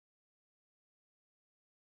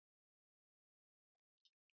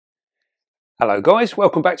Hello guys,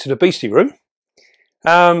 welcome back to the Beastie Room.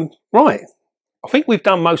 Right, I think we've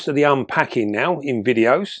done most of the unpacking now in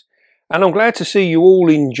videos, and I'm glad to see you all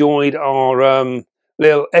enjoyed our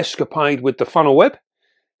little escapade with the funnel web.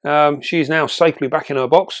 She is now safely back in her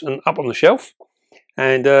box and up on the shelf,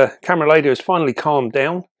 and Camera Lady has finally calmed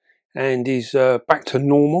down and is back to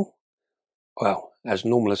normal. Well, as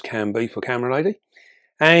normal as can be for Camera Lady.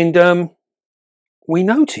 And we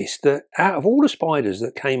noticed that out of all the spiders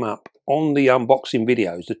that came up on the unboxing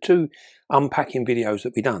videos, the two unpacking videos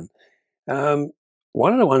that we done,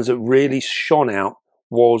 one of the ones that really shone out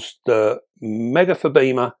was the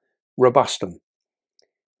Megaphobema robustum,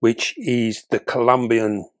 which is the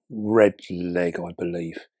Colombian red leg, I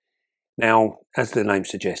believe. Now, as the name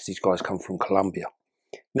suggests, these guys come from Colombia.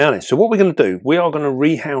 Now then, so what we're going to do, we are going to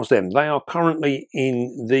rehouse them. They are currently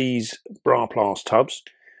in these Braplast tubs.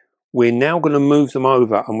 We're now going to move them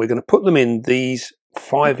over and we're going to put them in these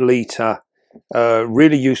 5 litre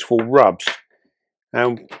really useful rubs.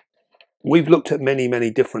 We've looked at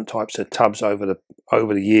many different types of tubs over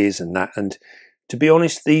the years and that, and to be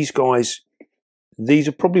honest, these guys, these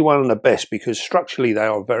are probably one of the best because structurally they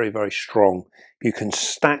are very strong. You can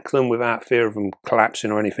stack them without fear of them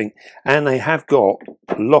collapsing or anything, and they have got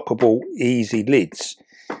lockable easy lids,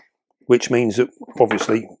 which means that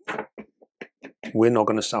obviously we're not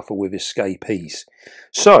going to suffer with escapees.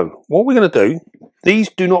 So what we're going to do, these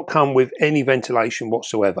do not come with any ventilation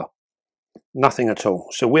whatsoever, nothing at all.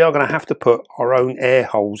 So we are going to have to put our own air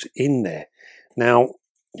holes in there. Now,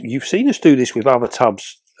 you've seen us do this with other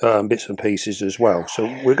tubs, bits and pieces as well. So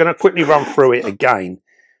we're going to quickly run through it again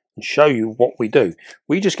and show you what we do.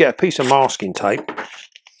 We just get a piece of masking tape.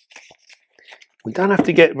 We don't have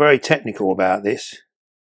to get very technical about this.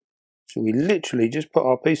 So we literally just put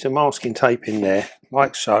our piece of masking tape in there,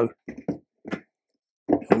 like so.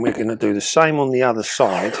 And we're going to do the same on the other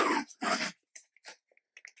side.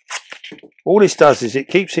 All this does is it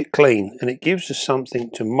keeps it clean and it gives us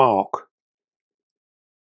something to mark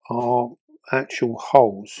our actual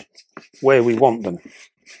holes where we want them.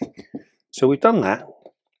 So we've done that.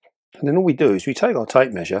 And then all we do is we take our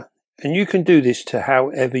tape measure, and you can do this to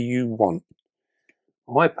however you want.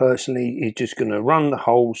 I personally is just going to run the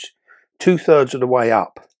holes 2/3 of the way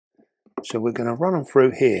up. So we're going to run them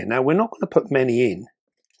through here. Now we're not going to put many in.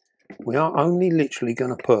 We are only literally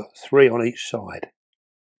going to put 3 on each side.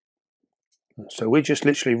 So we're just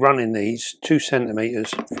literally running these 2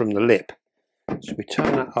 centimeters from the lip. So we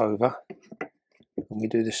turn that over and we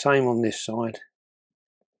do the same on this side.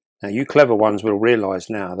 Now you clever ones will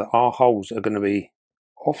realise now that our holes are going to be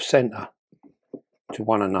off centre to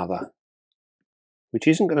one another, which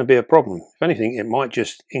isn't going to be a problem. If anything, it might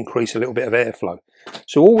just increase a little bit of airflow.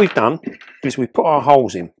 So all we've done is we put our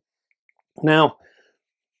holes in. Now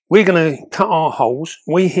we're going to cut our holes.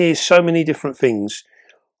 We hear so many different things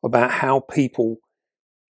about how people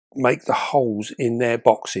make the holes in their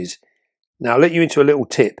boxes. Now I'll let you into a little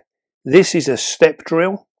tip. This is a step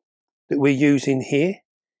drill that we're using here.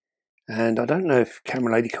 And I don't know if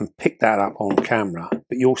Camera Lady can pick that up on camera,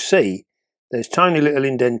 but you'll see there's tiny little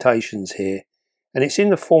indentations here. And it's in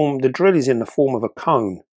the form, the drill is in the form of a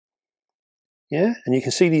cone. Yeah, and you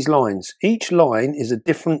can see these lines. Each line is a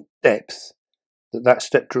different depth that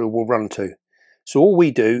step drill will run to. So all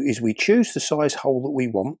we do is we choose the size hole that we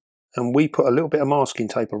want, and we put a little bit of masking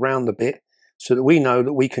tape around the bit so that we know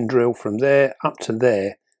that we can drill from there up to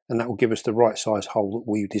there, and that will give us the right size hole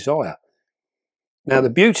that we desire. Now the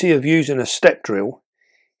beauty of using a step drill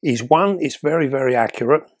is, 1, it's very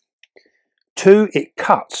accurate. 2, it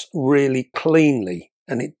cuts really cleanly,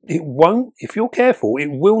 and it won't, if you're careful, it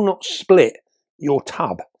will not split your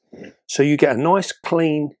tub. So you get a nice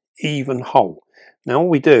clean even hole. Now all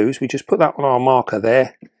we do is we just put that on our marker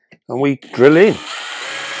there and we drill in.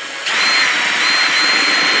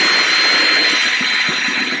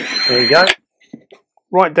 There you go.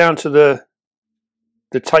 Right down to the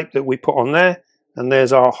tape that we put on there, and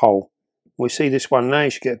there's our hole. We see this one now. You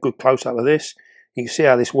should get a good close up of this. You can see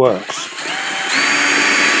how this works.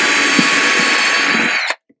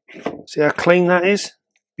 See how clean that is?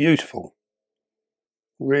 Beautiful.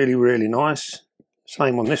 Really nice.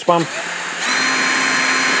 Same on this one.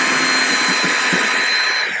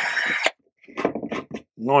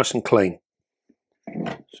 Nice and clean.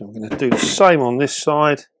 So I'm going to do the same on this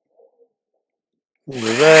side.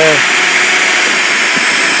 Over there.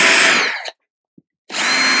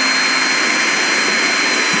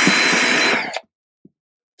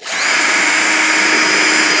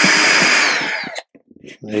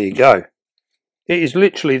 There you go. It is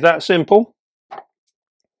literally that simple.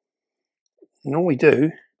 And all we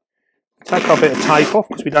do, take our bit of tape off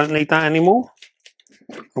because we don't need that anymore.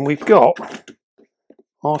 And we've got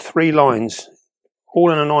our 3 lines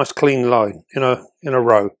all in a nice clean line in a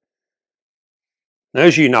row. Now,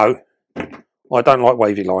 as you know, I don't like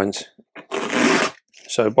wavy lines.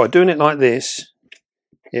 So by doing it like this,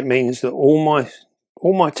 it means that all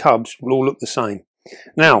my tubs will all look the same.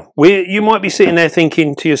 Now, you might be sitting there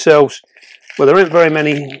thinking to yourselves, well, there aren't very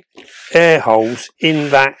many air holes in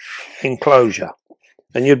that enclosure.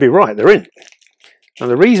 And you'd be right, there isn't. And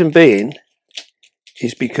the reason being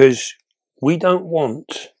is because we don't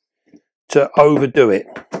want to overdo it,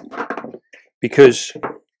 because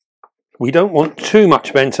we don't want too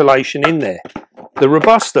much ventilation in there. The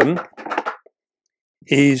robustum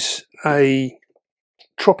is a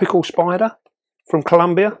tropical spider from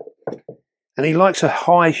Colombia, and he likes a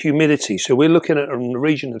high humidity. So we're looking at a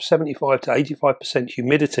region of 75 to 85%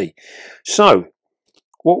 humidity. So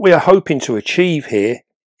what we are hoping to achieve here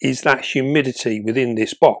is that humidity within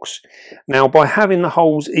this box. Now, by having the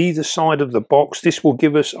holes either side of the box, this will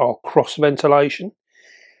give us our cross ventilation.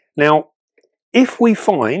 Now, if we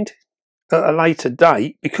find at a later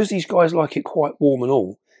date, because these guys like it quite warm and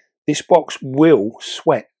all, this box will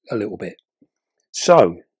sweat a little bit.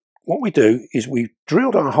 So what we do is we've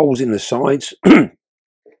drilled our holes in the sides.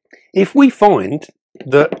 If we find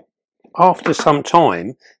that after some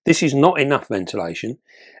time this is not enough ventilation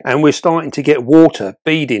and we're starting to get water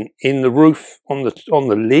beading in the roof on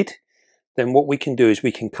the lid, then what we can do is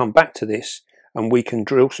we can come back to this and we can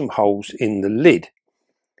drill some holes in the lid.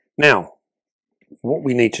 Now, what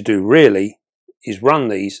we need to do really is run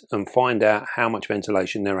these and find out how much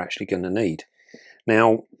ventilation they're actually going to need.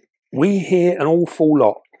 Now, we hear an awful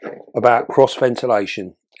lot about cross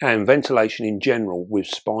ventilation and ventilation in general with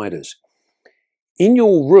spiders. In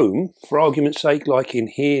your room, for argument's sake, like in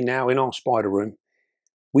here now in our spider room,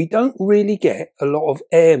 we don't really get a lot of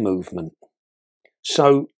air movement.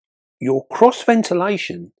 So your cross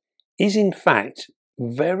ventilation is in fact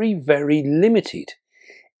very, very limited.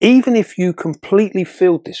 Even if you completely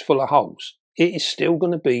filled this full of holes, it is still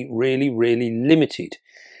going to be really, really limited.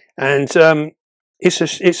 And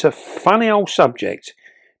it's a funny old subject,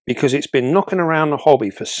 because it's been knocking around the hobby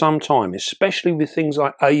for some time, especially with things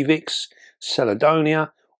like Avix,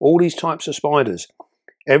 Celadonia, all these types of spiders.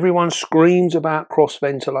 Everyone screams about cross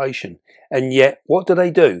ventilation, and yet what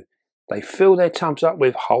do? They fill their tubs up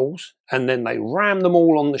with holes and then they ram them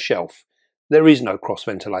all on the shelf. There is no cross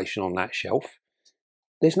ventilation on that shelf.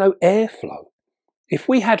 There's no airflow. If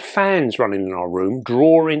we had fans running in our room,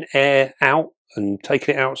 drawing air out and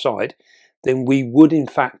taking it outside, then we would in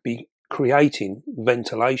fact be creating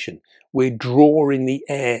ventilation. We're drawing the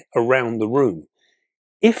air around the room.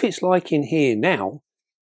 If it's like in here now,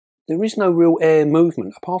 there is no real air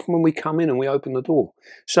movement apart from when we come in and we open the door.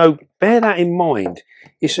 So bear that in mind.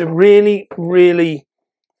 It's a really, really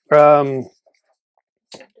pardon?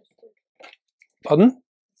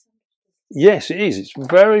 Yes, it is. It's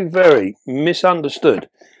very, very misunderstood.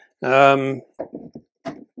 The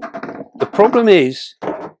problem is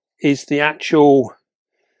the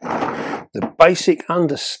basic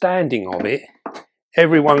understanding of it,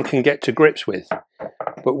 everyone can get to grips with.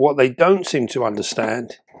 But what they don't seem to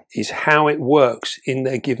understand is how it works in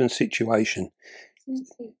their given situation.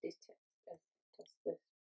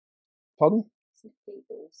 Pardon?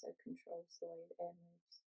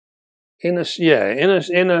 In a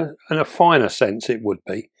finer sense, it would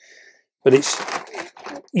be, but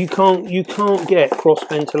you can't get cross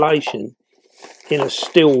ventilation in a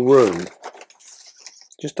still room. It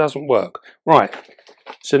just doesn't work. Right.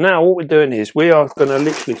 So now what we're doing is we are going to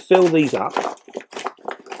literally fill these up.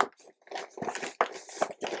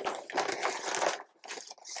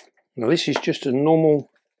 Now this is just a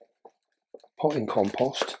normal potting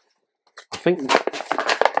compost. I think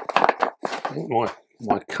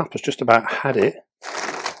my cup has just about had it.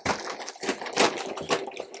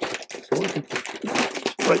 So we can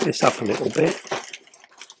break this up a little bit.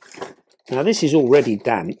 Now this is already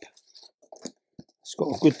damp. It's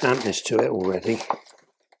got a good dampness to it already.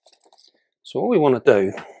 So what we want to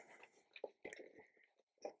do,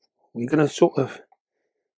 we're going to sort of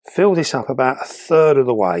fill this up about a third of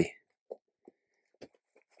the way.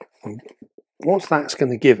 And what that's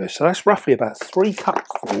going to give us, so that's roughly about 3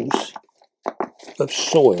 cupfuls of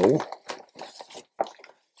soil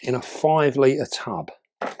in a 5 litre tub.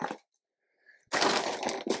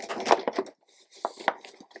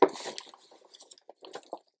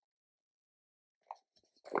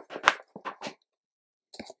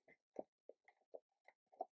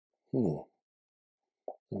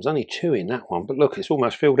 There's only 2 in that one, but look, it's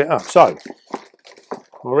almost filled it up. So I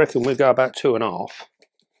reckon we'll go about 2.5,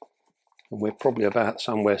 and we're probably about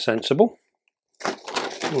somewhere sensible.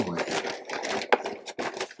 Right.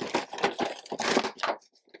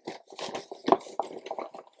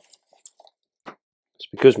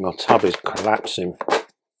 because my tub is collapsing,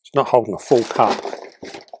 it's not holding a full cup.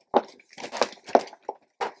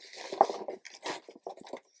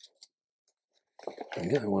 I'll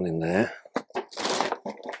get one in there.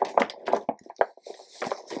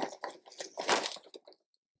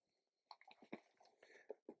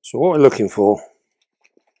 So what we're looking for,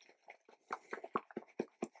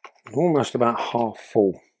 almost about half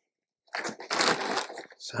full.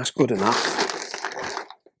 So that's good enough.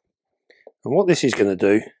 And what this is going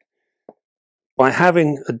to do, by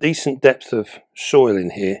having a decent depth of soil in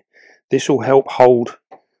here, this will help hold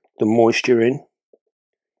the moisture in.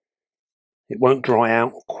 It won't dry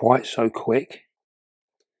out quite so quick.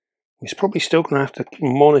 We're probably still going to have to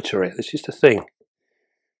monitor it. This is the thing.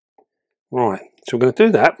 Right, so we're going to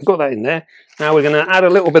do that. We've got that in there. Now we're going to add a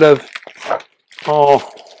little bit of our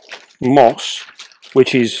moss,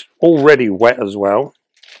 which is already wet as well.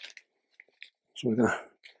 So we're going to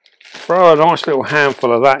throw a nice little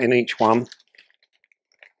handful of that in each one.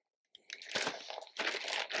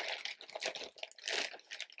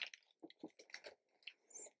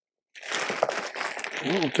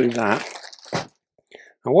 We'll do that.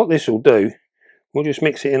 And what this will do, we'll just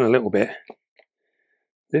mix it in a little bit.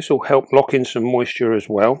 This will help lock in some moisture as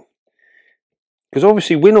well, because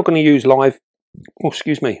obviously we're not going to use live,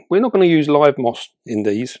 we're not going to use live moss in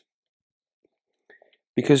these,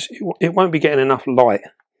 because it won't be getting enough light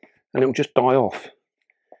and it will just die off.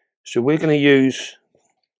 So we're going to use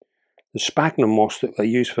the sphagnum moss that they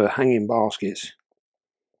use for hanging baskets.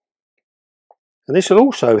 And this will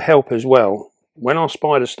also help as well when our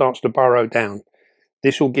spider starts to burrow down.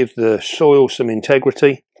 This will give the soil some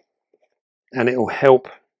integrity, and it will help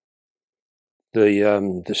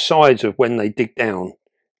the sides of when they dig down,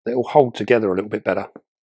 they will hold together a little bit better.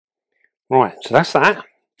 Right, so that's that.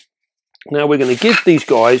 Now we're going to give these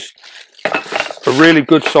guys a really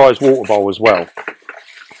good sized water bowl as well,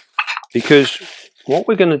 because what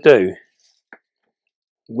we're going to do,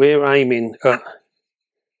 we're aiming at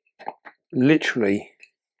literally,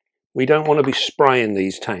 we don't want to be spraying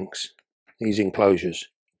these tanks, these enclosures.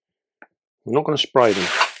 We're not going to spray them.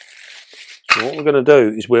 So what we're going to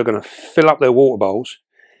do is we're going to fill up their water bowls,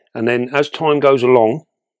 and then as time goes along,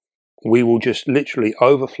 we will just literally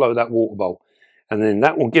overflow that water bowl, and then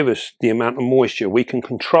that will give us the amount of moisture. We can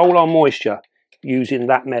control our moisture using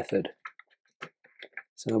that method.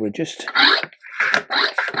 So we're just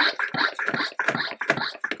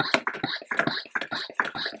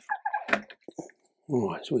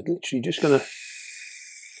alright, so we're literally just going to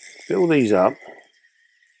fill these up.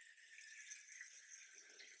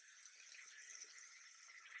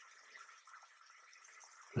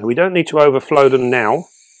 Now we don't need to overflow them now,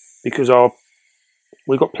 because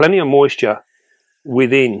we've got plenty of moisture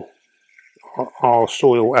within our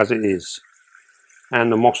soil as it is, and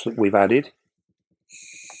the moss that we've added.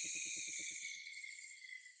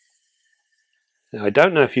 Now I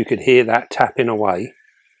don't know if you could hear that tapping away.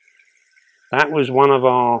 That was one of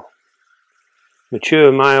our mature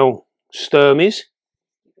male sturmies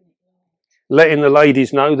letting the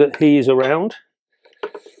ladies know that he is around.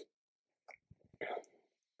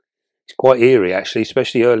 It's quite eerie actually,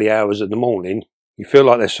 especially early hours of the morning. You feel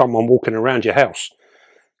like there's someone walking around your house.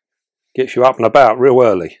 Gets you up and about real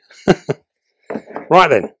early. Right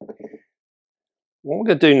then, what we're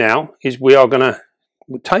going to do now is we'll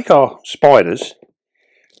take our spiders,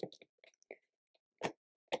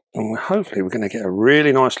 and hopefully we're going to get a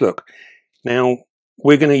really nice look. Now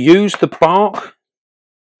we're going to use the bark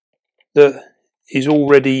that is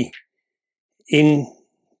already in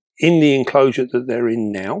the enclosure that they're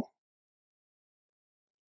in now.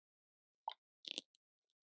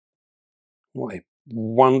 What a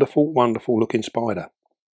wonderful, wonderful looking spider.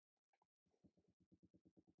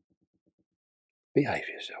 Behave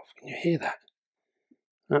yourself. Can you hear that?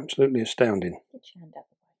 Absolutely astounding.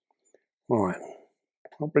 Alright,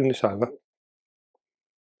 I'll bring this over.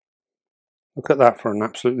 Look at that for an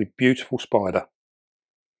absolutely beautiful spider.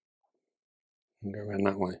 Go around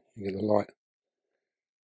that way, you get the light.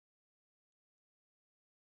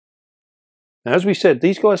 Now, as we said,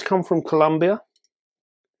 these guys come from Colombia,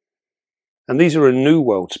 and these are a New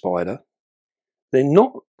World spider. They're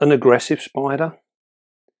not an aggressive spider,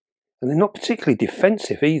 and they're not particularly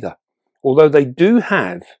defensive either, although they do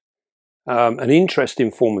have an interesting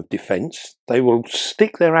form of defense. They will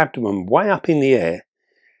stick their abdomen way up in the air,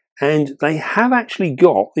 and they have actually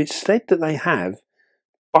got, it's said that they have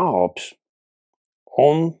barbs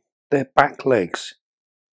on their back legs,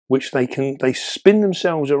 which they spin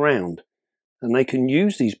themselves around, and they can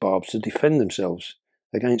use these barbs to defend themselves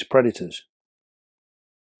against predators.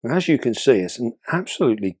 And as you can see, it's an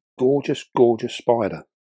absolutely gorgeous, gorgeous spider.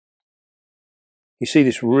 You see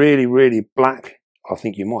this really, really black. I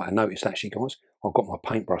think you might have noticed actually, guys. I've got my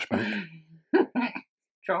paintbrush back.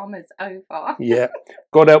 Drama's over. Yeah,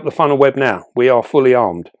 God help the funnel web now. We are fully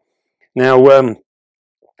armed. Now,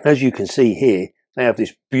 as you can see here, they have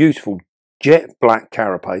this beautiful jet black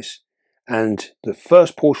carapace, and the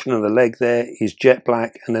first portion of the leg there is jet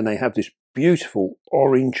black, and then they have this beautiful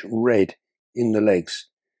orange red in the legs.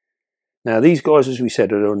 Now, these guys, as we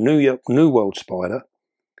said, are a New World spider,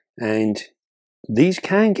 and these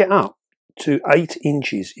can get up to 8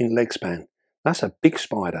 inches in leg span. That's a big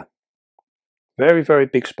spider. Very, very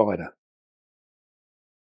big spider.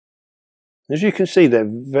 As you can see, they're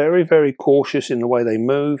very, very cautious in the way they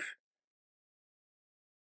move.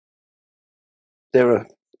 They're a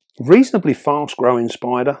reasonably fast growing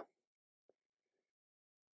spider.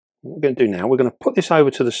 What we're going to do now, we're going to put this over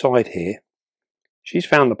to the side here. She's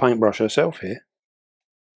found the paintbrush herself here.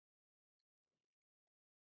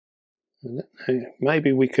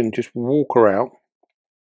 Maybe we can just walk her out.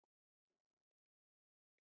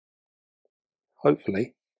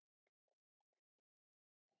 Hopefully.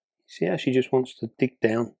 See how she just wants to dig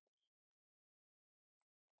down.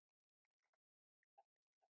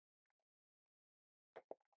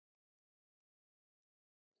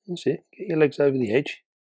 That's it. Get your legs over the edge.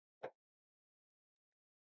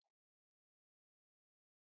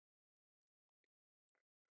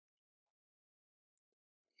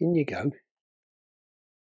 In you go.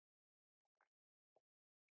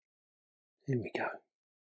 There we go.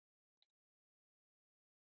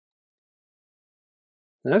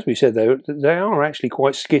 Now, as we said, they are actually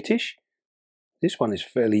quite skittish. This one is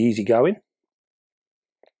fairly easy going.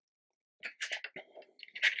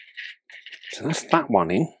 So that's that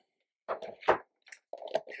one in.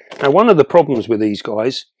 Now, one of the problems with these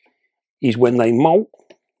guys is when they molt,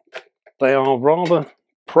 they are rather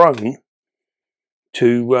prone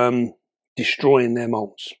to destroying their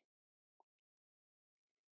molts.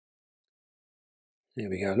 There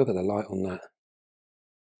we go, look at the light on that.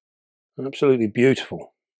 Absolutely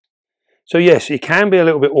beautiful. So yes, it can be a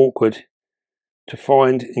little bit awkward to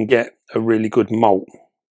find and get a really good molt.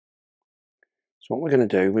 So what we're going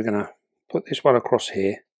to do, we're going to put this one across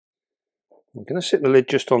here. We're going to sit the lid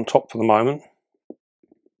just on top for the moment.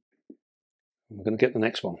 We're going to get the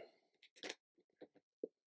next one.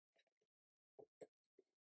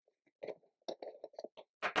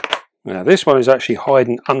 Now this one is actually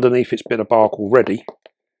hiding underneath its bit of bark already.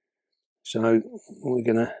 So we're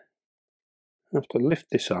going to have to lift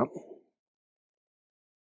this up.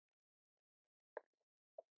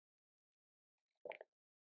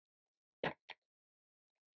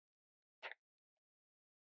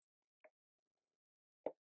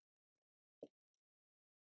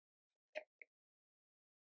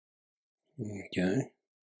 There we go.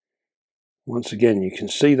 Once again, you can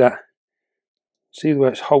see that. See where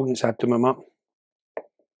it's holding its abdomen up.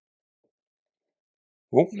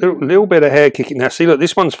 Oh, little bit of hair kicking. Now see, look,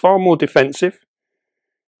 this one's far more defensive.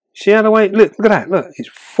 See how the way, look at that, look, it's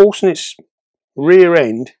forcing its rear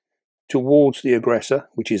end towards the aggressor,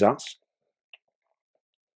 which is us.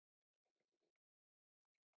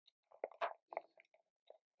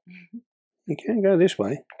 You can go this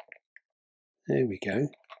way. There we go.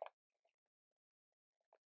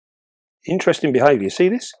 Interesting behaviour. See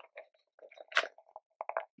this?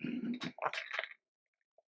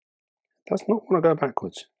 Does not want to go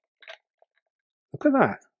backwards. Look at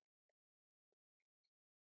that.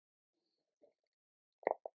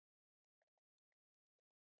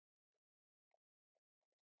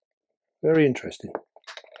 Very interesting.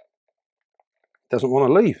 Doesn't want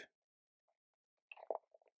to leave.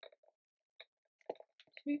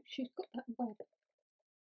 She's got that web.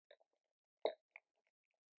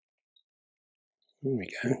 There we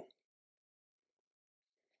go.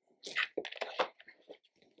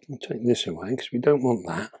 I'll take this away because we don't want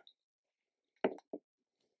that.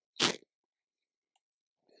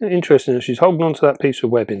 Interesting, she's holding on to that piece of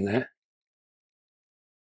web in there.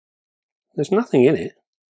 There's nothing in it.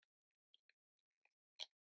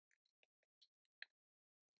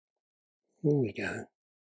 There we go.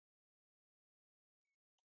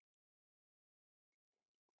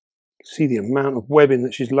 See the amount of webbing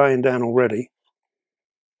that she's laying down already.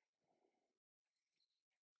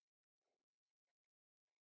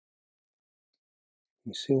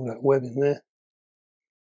 You see all that webbing there?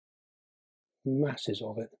 Masses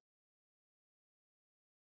of it.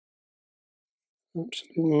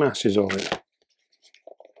 Absolute masses of it.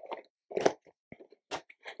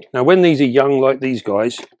 Now when these are young like these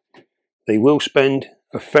guys, they will spend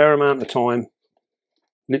a fair amount of time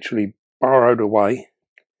literally burrowed away.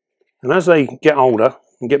 And as they get older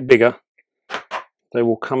and get bigger, they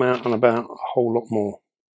will come out and about a whole lot more.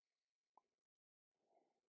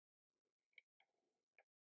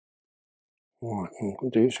 Right, what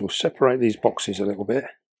we'll do is we'll separate these boxes a little bit.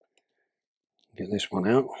 Get this one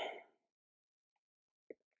out.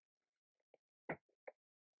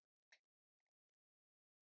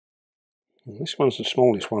 And this one's the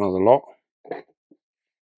smallest one of the lot.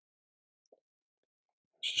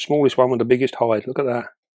 It's the smallest one with the biggest hide. Look at that.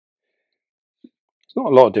 There's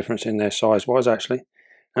not a lot of difference in their size-wise, actually.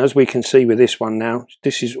 As we can see with this one now,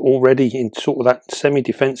 this is already in sort of that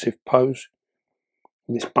semi-defensive pose.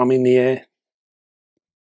 With its bum in the air.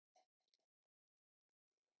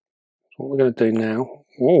 So what we're going to do now...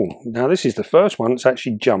 Oh, now this is the first one that's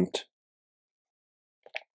actually jumped.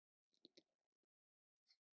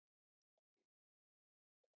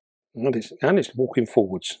 And it's walking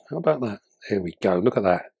forwards. How about that? There we go. Look at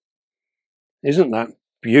that. Isn't that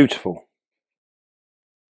beautiful?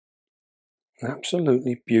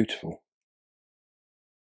 Absolutely beautiful.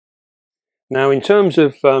 Now, in terms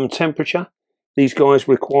of temperature, these guys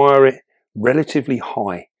require it relatively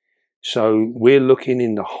high. So we're looking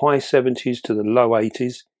in the high 70s to the low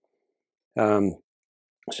 80s.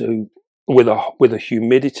 So with a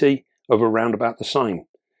humidity of around about the same.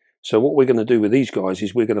 So what we're going to do with these guys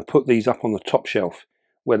is we're going to put these up on the top shelf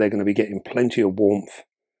where they're going to be getting plenty of warmth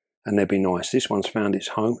and they'll be nice. This one's found its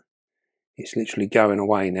home. It's literally going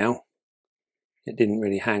away now. It didn't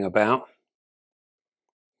really hang about.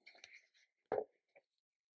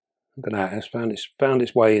 Look at that, it's found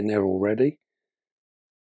its way in there already.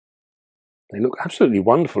 They look absolutely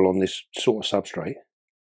wonderful on this sort of substrate.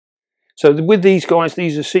 So with these guys,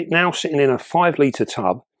 these are now sitting in a 5-litre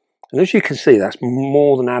tub. And as you can see, that's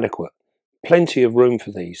more than adequate. Plenty of room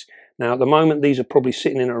for these. Now at the moment, these are probably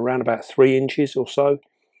sitting in around about 3 inches or so.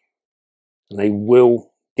 And they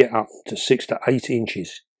will get up to 6 to 8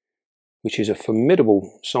 inches, which is a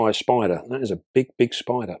formidable size spider. That is a big, big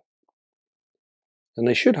spider. And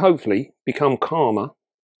they should hopefully become calmer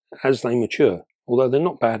as they mature, although they're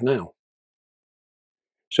not bad now.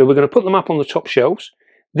 So we're going to put them up on the top shelves.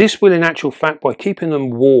 This will, in actual fact, by keeping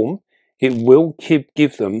them warm, it will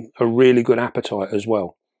give them a really good appetite as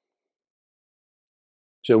well.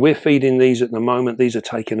 So we're feeding these at the moment. These are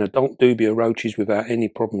taking adult dubia roaches without any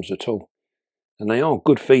problems at all. And they are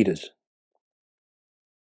good feeders.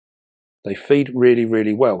 They feed really,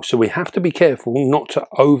 really well. So we have to be careful not to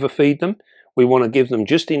overfeed them. We want to give them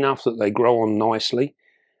just enough that they grow on nicely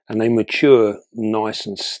and they mature nice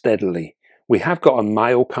and steadily. We have got a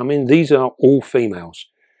male coming. These are all females.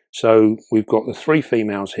 So we've got the 3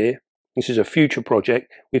 females here. This is a future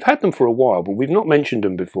project. We've had them for a while, but we've not mentioned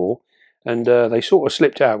them before. And they sort of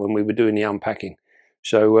slipped out when we were doing the unpacking.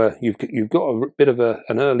 So you've got a bit of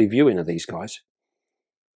an early viewing of these guys.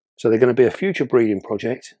 So they're going to be a future breeding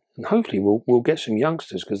project. And hopefully we'll get some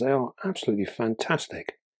youngsters because they are absolutely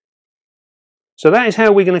fantastic. So that is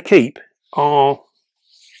how we're going to keep our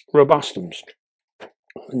robustums.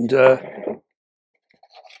 And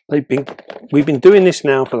we've been doing this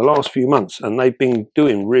now for the last few months, and they've been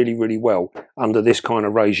doing really, really well under this kind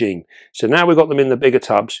of regime. So now we've got them in the bigger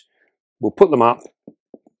tubs. We'll put them up.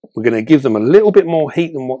 We're going to give them a little bit more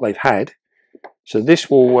heat than what they've had. So this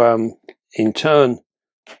will, in turn,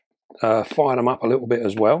 fire them up a little bit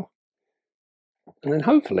as well. And then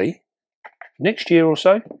hopefully, next year or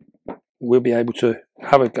so, we'll be able to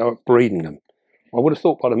have a go at breeding them. I would have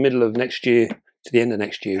thought by the middle of next year to the end of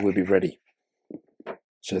next year we'll be ready.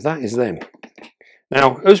 So that is them.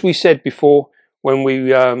 Now, as we said before, when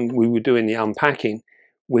we were doing the unpacking,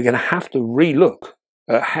 we're going to have to re-look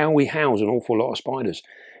at how we house an awful lot of spiders.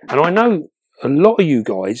 And I know a lot of you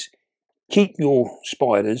guys keep your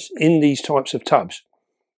spiders in these types of tubs.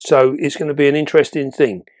 So it's going to be an interesting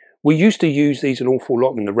thing. We used to use these an awful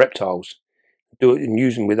lot in the reptiles, do it and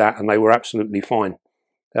use them with that, and they were absolutely fine.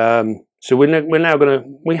 So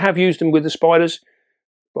we have used them with the spiders,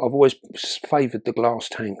 but I've always favoured the glass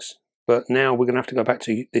tanks. But now we're going to have to go back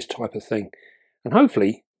to this type of thing. And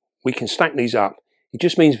hopefully we can stack these up. It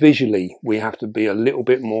just means visually we have to be a little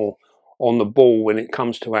bit more on the ball when it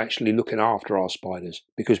comes to actually looking after our spiders,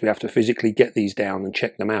 because we have to physically get these down and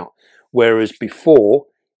check them out. Whereas before,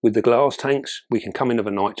 with the glass tanks, we can come in of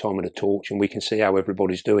a night time with a torch and we can see how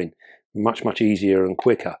everybody's doing. Much, much easier and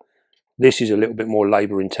quicker. This is a little bit more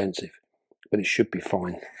labour intensive, but it should be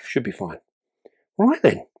fine. Should be fine. Right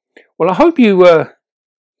then. Well, I hope you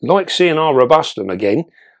like seeing our robustum again.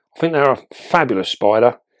 I think they're a fabulous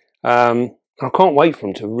spider. I can't wait for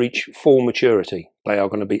them to reach full maturity. They are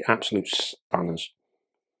going to be absolute stunners.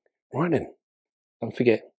 Right then. Don't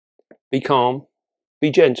forget, be calm,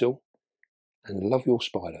 be gentle, and love your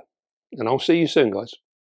spider. And I'll see you soon, guys.